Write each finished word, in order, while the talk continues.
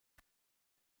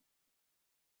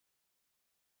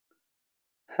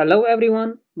Hello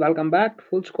everyone, welcome back to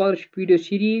Full Scholarship video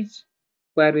series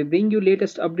where we bring you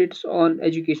latest updates on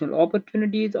educational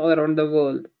opportunities all around the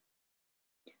world.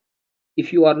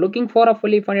 If you are looking for a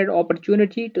fully funded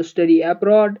opportunity to study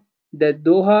abroad, the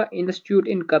Doha Institute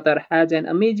in Qatar has an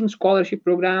amazing scholarship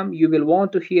program you will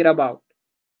want to hear about.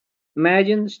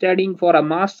 Imagine studying for a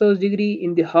master's degree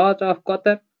in the heart of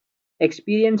Qatar,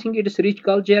 experiencing its rich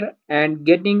culture and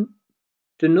getting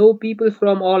to know people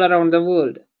from all around the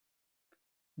world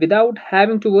without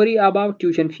having to worry about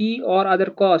tuition fee or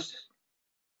other costs.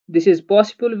 This is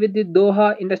possible with the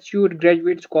Doha Institute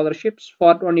Graduate Scholarships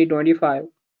for 2025.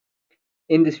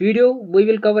 In this video, we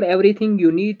will cover everything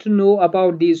you need to know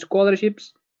about these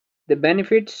scholarships, the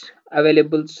benefits,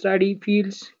 available study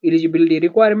fields, eligibility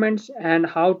requirements, and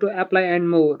how to apply and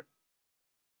more.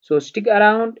 So stick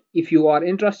around if you are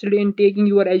interested in taking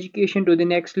your education to the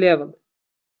next level.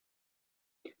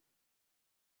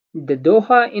 The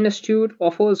Doha Institute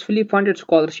offers fully funded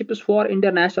scholarships for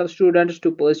international students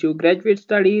to pursue graduate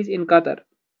studies in Qatar.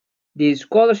 These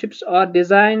scholarships are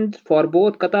designed for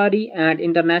both Qatari and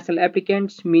international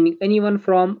applicants, meaning anyone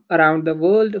from around the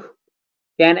world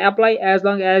can apply as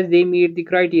long as they meet the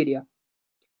criteria.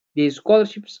 These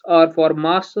scholarships are for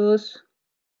master's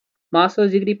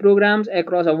degree programs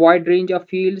across a wide range of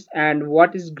fields, and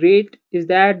what is great is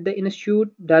that the institute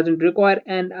doesn't require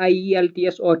an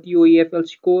IELTS or TOEFL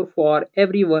score for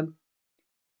everyone.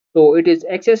 So it is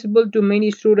accessible to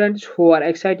many students who are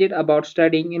excited about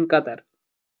studying in Qatar.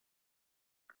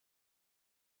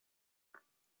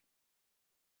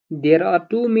 There are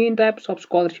two main types of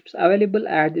scholarships available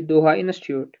at the Doha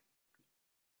Institute.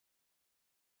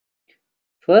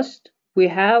 First, we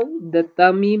have the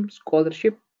Tamim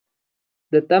Scholarship.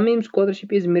 The Tamim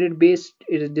Scholarship is merit based.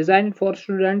 It is designed for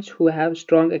students who have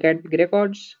strong academic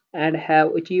records and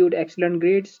have achieved excellent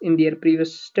grades in their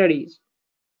previous studies.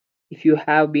 If you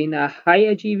have been a high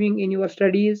achieving in your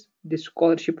studies, this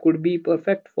scholarship could be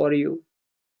perfect for you.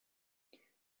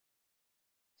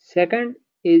 Second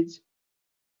is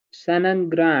Sanan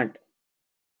Grant.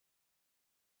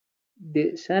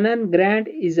 The Sanan Grant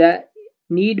is a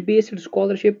need-based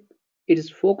scholarship. It is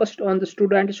focused on the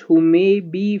students who may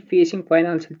be facing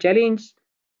financial challenges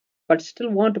but still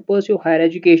want to pursue higher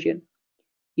education.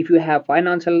 If you have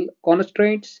financial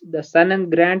constraints, the Sanan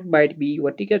Grant might be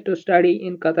your ticket to study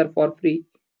in Qatar for free.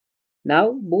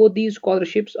 Now, both these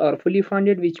scholarships are fully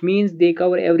funded, which means they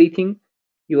cover everything: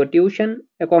 your tuition,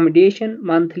 accommodation,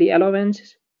 monthly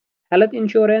allowances, health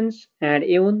insurance, and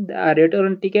even a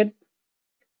return ticket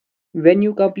when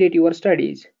you complete your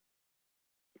studies.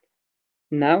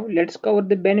 Now let's cover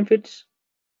the benefits.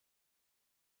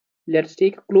 Let's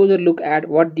take a closer look at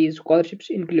what these scholarships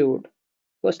include.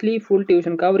 Firstly, full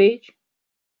tuition coverage.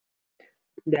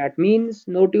 That means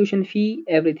no tuition fee,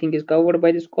 everything is covered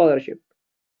by the scholarship.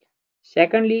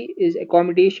 Secondly, is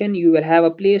accommodation. You will have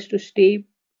a place to stay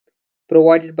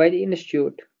provided by the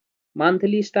institute.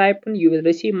 Monthly stipend. You will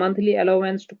receive monthly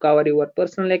allowance to cover your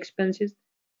personal expenses.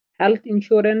 Health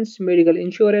insurance, medical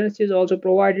insurance is also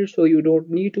provided, so you don't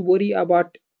need to worry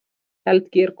about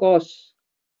healthcare costs.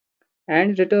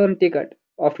 And return ticket.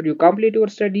 After you complete your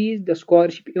studies, the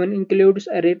scholarship even includes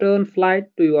a return flight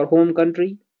to your home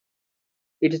country.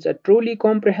 It is a truly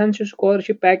comprehensive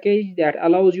scholarship package that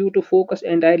allows you to focus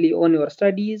entirely on your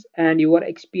studies and your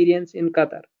experience in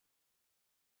Qatar.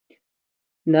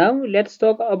 Now, let's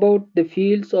talk about the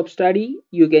fields of study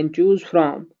you can choose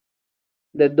from.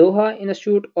 The Doha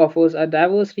Institute offers a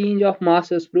diverse range of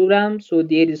master's programs, so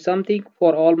there is something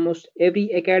for almost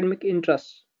every academic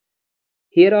interest.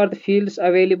 Here are the fields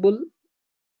available.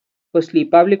 Firstly,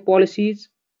 public policies,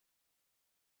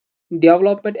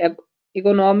 development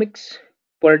economics,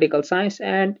 political science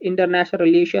and international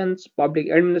relations, public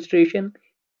administration,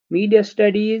 media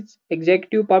studies,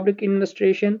 executive public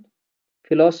administration,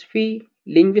 philosophy,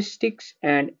 linguistics,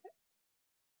 and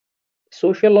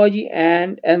sociology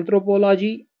and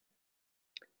anthropology,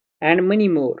 and many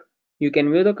more. You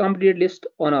can view the complete list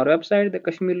on our website,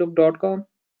 thekashmirlook.com.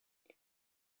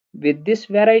 With this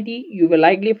variety, you will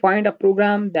likely find a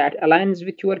program that aligns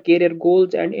with your career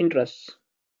goals and interests.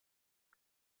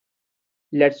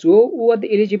 Let's go over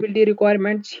the eligibility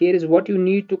requirements. Here is what you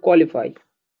need to qualify.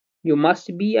 You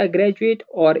must be a graduate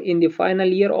or in the final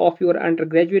year of your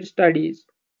undergraduate studies.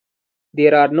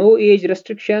 There are no age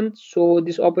restrictions, so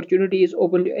this opportunity is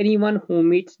open to anyone who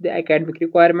meets the academic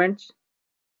requirements.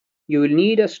 You will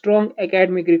need a strong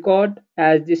academic record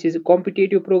as this is a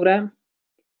competitive program.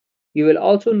 You will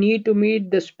also need to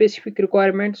meet the specific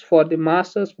requirements for the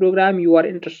master's program you are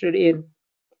interested in.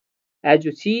 As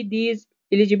you see, these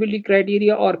eligibility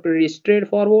criteria are pretty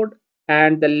straightforward,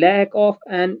 and the lack of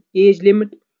an age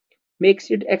limit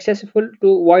makes it accessible to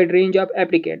a wide range of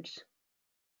applicants.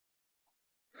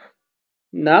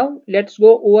 Now let's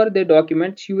go over the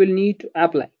documents you will need to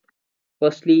apply.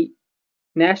 Firstly,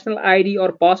 national ID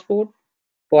or passport.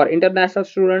 For international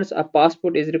students, a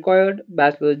passport is required,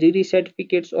 bachelor's degree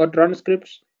certificates or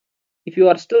transcripts. If you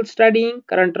are still studying,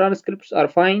 current transcripts are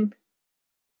fine.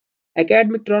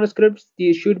 Academic transcripts,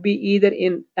 these should be either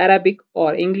in Arabic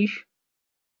or English.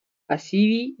 A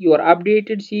CV, your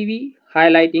updated CV,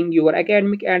 highlighting your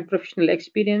academic and professional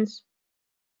experience.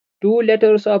 Two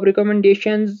letters of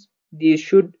recommendations, these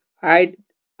should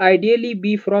ideally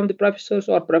be from the professors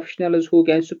or professionals who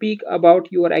can speak about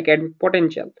your academic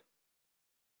potential.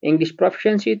 English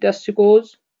proficiency test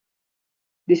scores,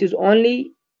 this is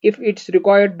only if it's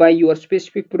required by your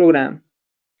specific program.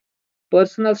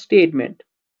 Personal statement,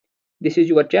 this is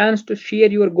your chance to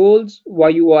share your goals, why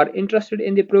you are interested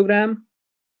in the program,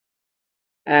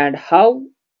 and how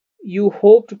you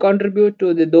hope to contribute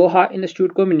to the Doha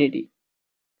Institute community.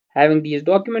 Having these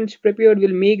documents prepared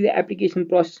will make the application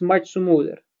process much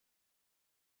smoother.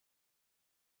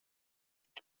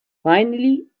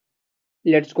 Finally,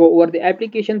 let's go over the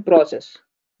application process.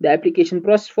 The application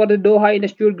process for the Doha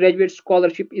Institute Graduate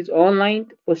Scholarship is online.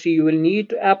 First, you will need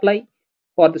to apply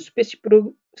for the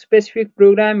specific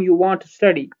program you want to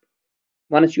study.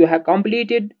 Once you have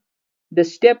completed the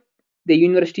step, the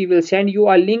university will send you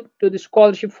a link to the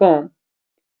scholarship form.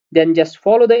 Then just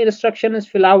follow the instructions,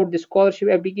 fill out the scholarship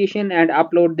application, and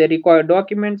upload the required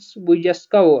documents we just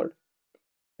covered.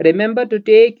 Remember to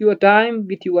take your time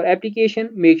with your application,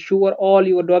 make sure all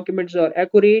your documents are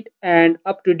accurate and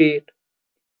up to date,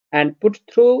 and put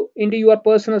through into your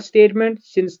personal statement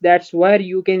since that's where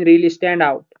you can really stand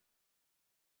out.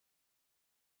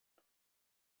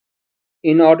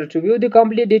 In order to view the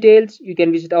complete details, you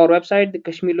can visit our website,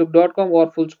 thekashmirlook.com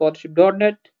or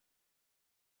fullscholarship.net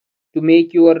to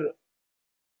make your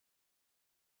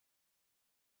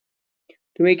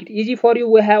to make it easy for you.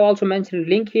 We have also mentioned a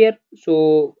link here.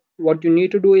 So what you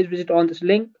need to do is visit on this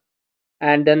link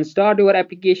and then start your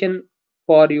application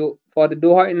for the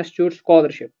Doha Institute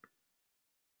Scholarship.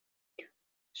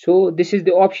 So this is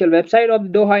the official website of the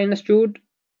Doha Institute.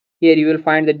 Here you will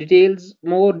find the details,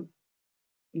 more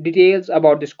details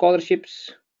about the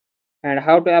scholarships and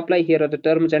how to apply. Here are the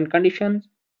terms and conditions.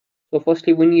 So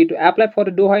firstly, we need to apply for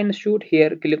the Doha Institute.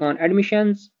 Here, click on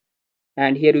admissions,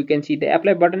 and here you can see the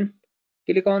apply button.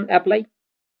 Click on apply.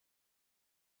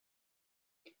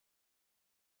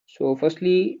 So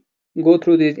firstly, go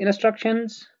through these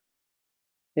instructions,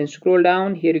 then scroll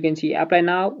down. Here you can see apply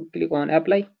now. Click on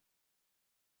apply.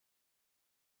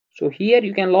 So here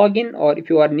you can log in, or if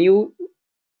you are new,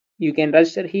 you can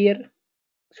register here.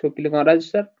 So click on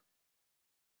register.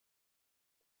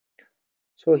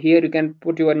 So here you can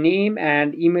put your name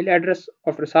and email address.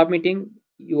 After submitting,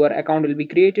 your account will be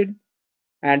created,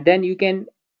 and then you can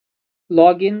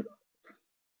log in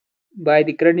by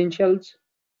the credentials.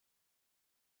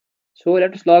 So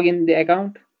let us log in the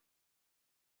account.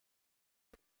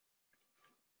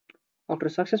 After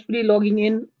successfully logging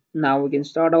in, now we can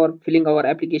start our filling our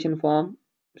application form.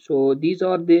 So these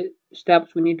are the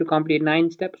steps we need to complete. 9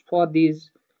 steps for this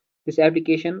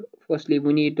application. Firstly,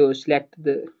 we need to select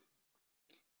the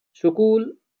school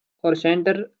or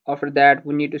center. After that,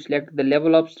 we need to select the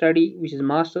level of study, which is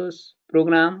master's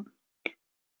program.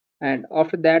 And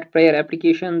after that, prior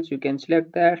applications, you can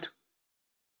select that.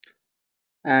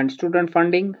 And student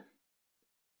funding,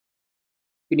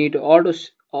 you need to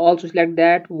also select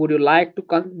that. Would you like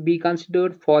to be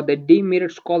considered for the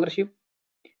demerit scholarship?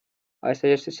 I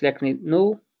suggest selecting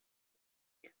no.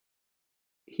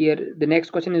 Here the next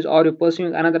question is, are you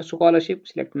pursuing another scholarship?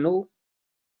 Select no.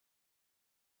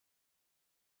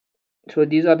 So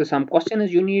these are the some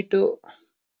questions you need to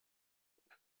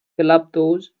fill up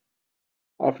those.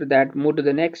 After that, move to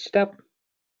the next step.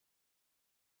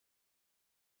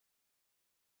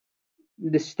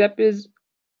 This step is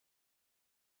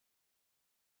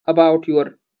about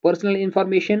your personal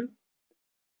information.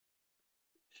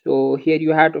 So here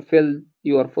you have to fill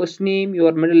your first name,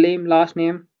 your middle name, last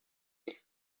name.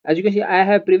 As you can see, I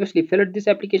have previously filled this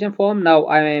application form. Now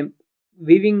I am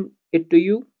weaving it to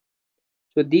you.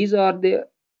 So these are the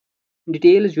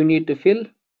details you need to fill.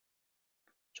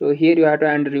 So here you have to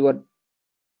enter your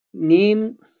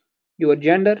name, your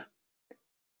gender,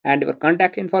 and your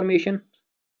contact information,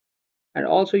 and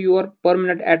also your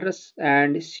permanent address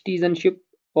and citizenship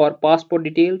or passport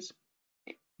details.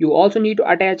 You also need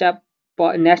to attach a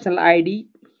national ID.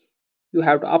 You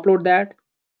have to upload that.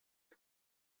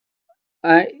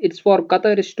 It's for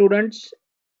Qatar students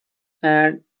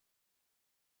and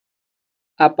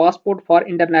a passport for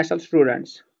international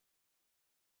students.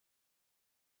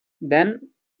 Then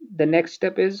the next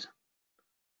step is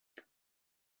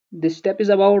this step is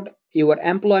about your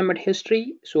employment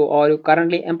history. So are you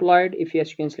currently employed? If yes,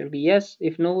 you can select yes.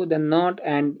 If no, then not,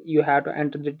 and you have to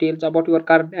enter details about your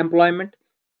current employment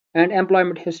and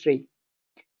employment history.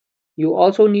 You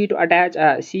also need to attach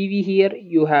a CV here.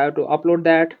 You have to upload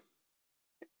that.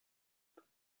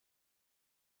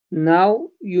 Now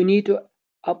you need to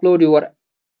upload your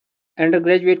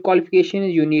undergraduate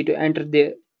qualifications. You need to enter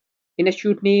the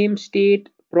institute name, state,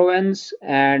 province,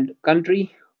 and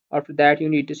country. After that, you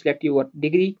need to select your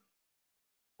degree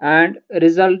and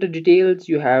result details.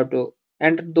 You have to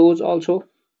enter those also.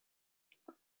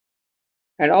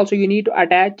 And also, you need to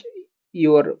attach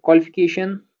your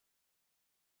qualification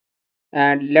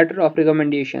and letter of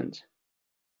recommendations.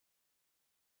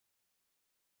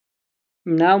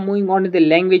 Now, moving on to the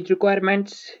language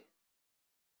requirements.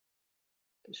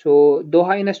 So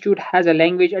Doha Institute has a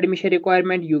language admission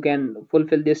requirement. You can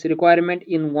fulfill this requirement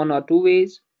in one or two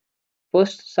ways.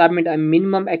 First, submit a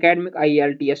minimum academic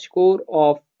IELTS score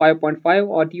of 5.5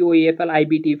 or TOEFL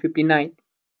IBT 59.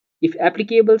 If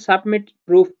applicable, submit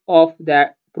proof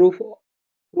that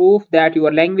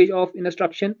your language of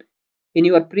instruction in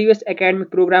your previous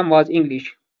academic program was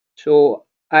English. So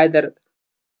either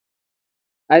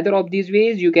of these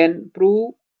ways you can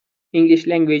prove English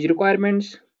language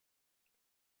requirements,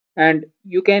 and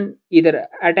you can either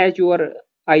attach your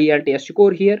IELTS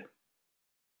score here,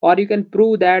 or you can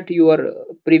prove that your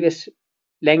previous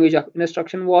language of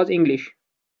instruction was English.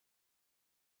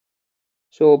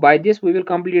 So by this we will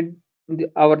complete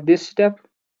our this step.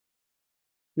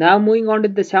 Now moving on to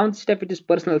the seventh step, it is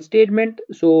personal statement.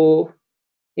 So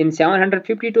in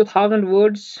 750 to 1000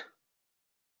 words,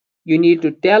 you need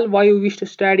to tell why you wish to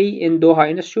study in Doha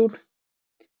Institute.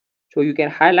 So you can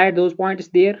highlight those points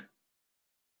there.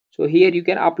 So here you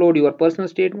can upload your personal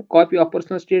statement, copy of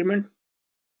personal statement,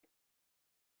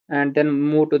 and then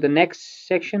move to the next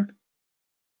section.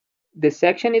 This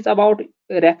section is about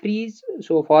referees.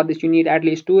 So for this you need at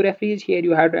least two referees. Here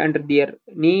you have to enter their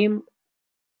name,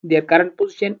 their current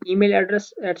position, email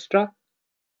address, etc.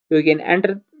 So you can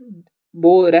enter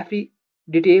both referee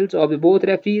details of the both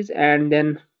referees, and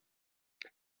then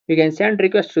you can send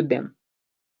requests to them.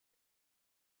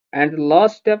 And the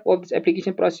last step of this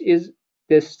application process is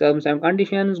this terms and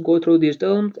conditions. Go through these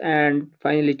terms and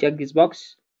finally check this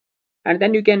box, and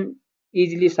then you can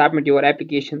easily submit your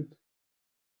application.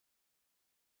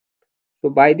 So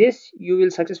by this you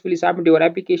will successfully submit your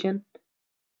application.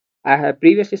 I have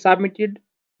previously submitted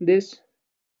this.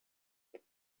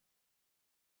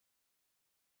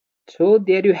 So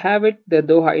there you have it. The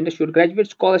Doha Institute Graduate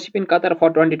Scholarship in Qatar for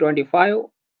 2025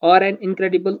 are an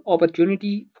incredible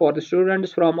opportunity for the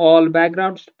students from all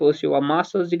backgrounds to pursue a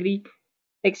master's degree,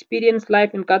 experience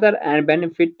life in Qatar, and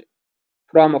benefit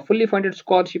from a fully funded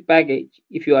scholarship package.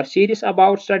 If you are serious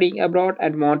about studying abroad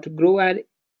and want to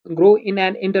grow in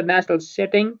an international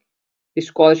setting, this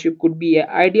scholarship could be an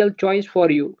ideal choice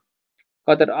for you.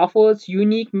 Qatar offers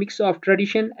unique mix of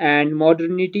tradition and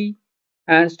modernity,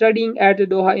 and studying at the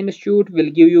Doha Institute will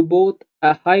give you both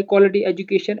a high quality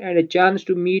education and a chance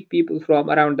to meet people from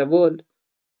around the world.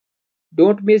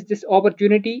 Don't miss this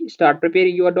opportunity. Start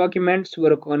preparing your documents,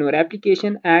 work on your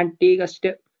application, and take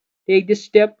this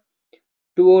step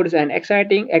towards an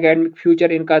exciting academic future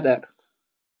in Qatar.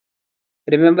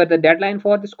 Remember, the deadline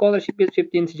for the scholarship is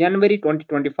 15th January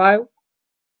 2025.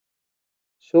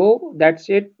 So that's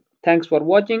it. Thanks for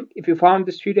watching. If you found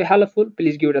this video helpful,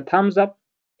 please give it a thumbs up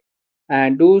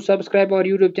and do subscribe our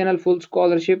YouTube channel Full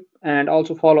Scholarship, and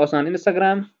also follow us on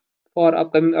Instagram for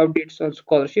upcoming updates on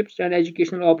scholarships and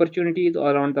educational opportunities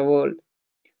around the world.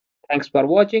 Thanks for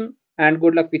watching and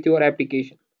good luck with your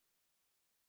application.